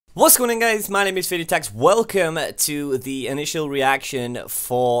What's going on, guys? My name is FeintAttacks. Welcome to the initial reaction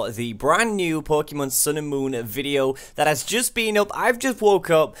for the brand new Pokemon Sun and Moon video that has just been up. I've just woke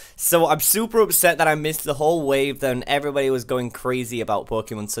up, so I'm super upset that I missed the whole wave. Then everybody was going crazy about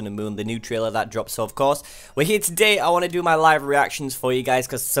Pokemon Sun and Moon, the new trailer that dropped. So of course, we're here today. I want to do my live reactions for you guys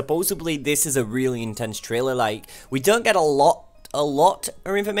because supposedly this is a really intense trailer. Like, we don't get a lot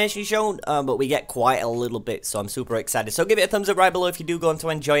of information shown, but we get quite a little bit, so I'm super excited. So give it a thumbs up right below if you do go on to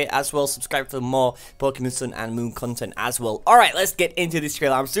enjoy it as well. Subscribe for more Pokemon Sun and Moon content as well. Alright, let's get into this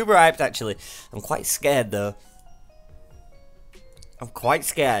trailer. I'm super hyped, actually. I'm quite scared, though. I'm quite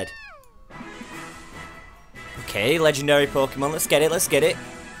scared. Okay, legendary Pokemon. Let's get it, let's get it.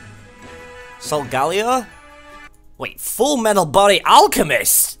 Solgaleo? Wait, Full Metal Body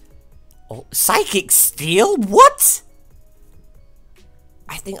Alchemist? Oh, Psychic Steel? What?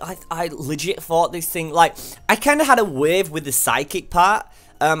 I think I legit thought this thing, like, I kind of had a wave with the psychic part.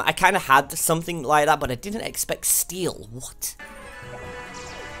 I kind of had something like that, but I didn't expect steel. What?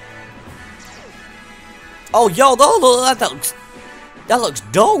 Oh, yo, that looks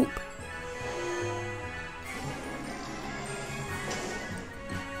dope.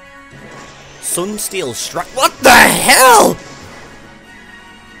 Sunsteel Strike. What the hell?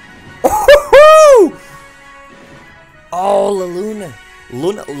 Oh, Luna.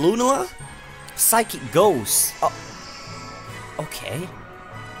 Lunala? Psychic Ghost. Oh. Okay.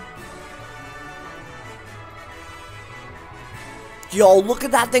 Yo, look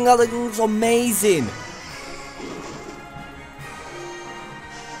at that thing. That thing looks amazing.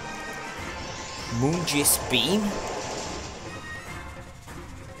 Moongis Beam.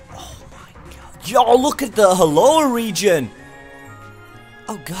 Oh my god. Yo, look at the Alola region.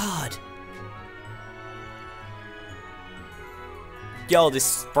 Oh god. Yo, this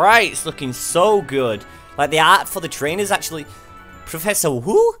sprite's looking so good. Like, the art for the trainers actually... Professor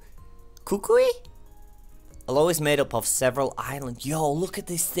who? Kukui? Alola is made up of several islands. Yo, look at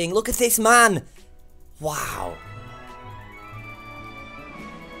this thing. Look at this, man. Wow.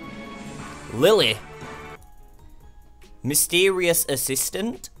 Lily. Mysterious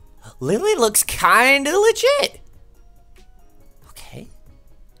assistant. Lily looks kinda legit. Okay.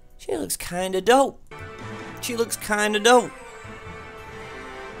 She looks kinda dope. She looks kinda dope.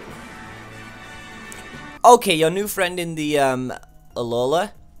 Okay, your new friend in the,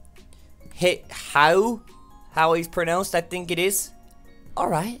 Alola. How he's pronounced, I think it is.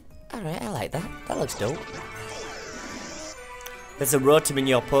 Alright, I like that. That looks dope. There's a Rotom in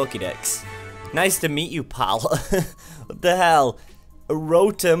your Pokédex. Nice to meet you, pal. What the hell? A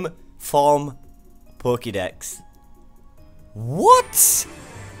Rotom Form Pokédex. What?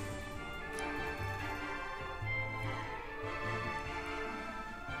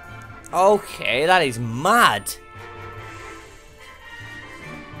 Okay, that is mad.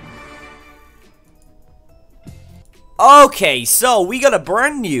 Okay, so we got a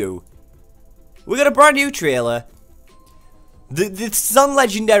brand new trailer. The Sun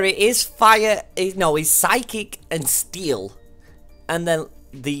Legendary is fire, is psychic and steel. And then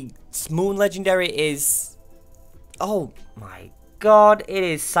the Moon Legendary is, oh my god, it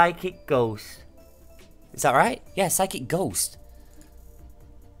is Psychic Ghost. Is that right? Yeah, Psychic Ghost.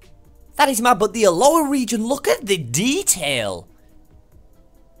 That is mad, but the Alola region, look at the detail.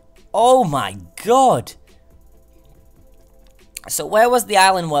 Oh my god. So where was the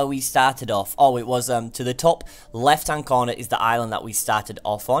island where we started off? Oh, it was to the top left-hand corner is the island that we started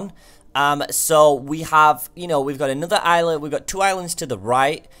off on. So we have, we've got another island. We've got two islands to the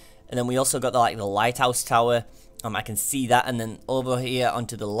right, and then we also got the lighthouse tower. I can see that, and then over here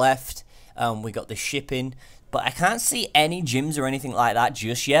onto the left, we got the shipping. But I can't see any gyms or anything like that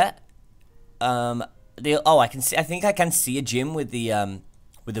just yet. I can see. I think I can see a gym with the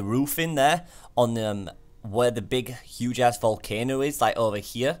roof in there on where the big huge ass volcano is, like over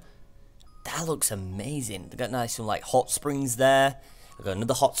here. That looks amazing. They got nice some hot springs there. They got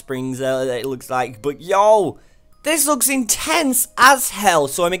another hot springs there. It looks like, but yo, this looks intense as hell.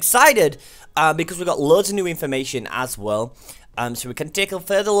 So I'm excited because we got loads of new information as well. So we can take a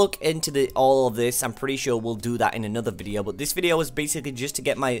further look into all of this. I'm pretty sure we'll do that in another video. But this video was basically just to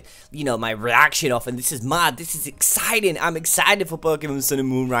get my, my reaction off. And this is mad. This is exciting. I'm excited for Pokemon Sun and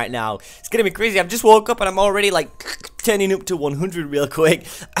Moon right now. It's gonna be crazy. I've just woke up and I'm already turning up to 100 real quick.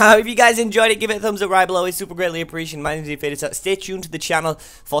 If you guys enjoyed it, give it a thumbs up right below. It's super greatly appreciated. My name is FeintAttacks. Stay tuned to the channel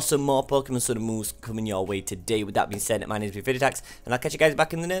for some more Pokemon Sun and Moon coming your way today. With that being said, my name is FeintAttacks, and I'll catch you guys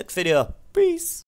back in the next video. Peace.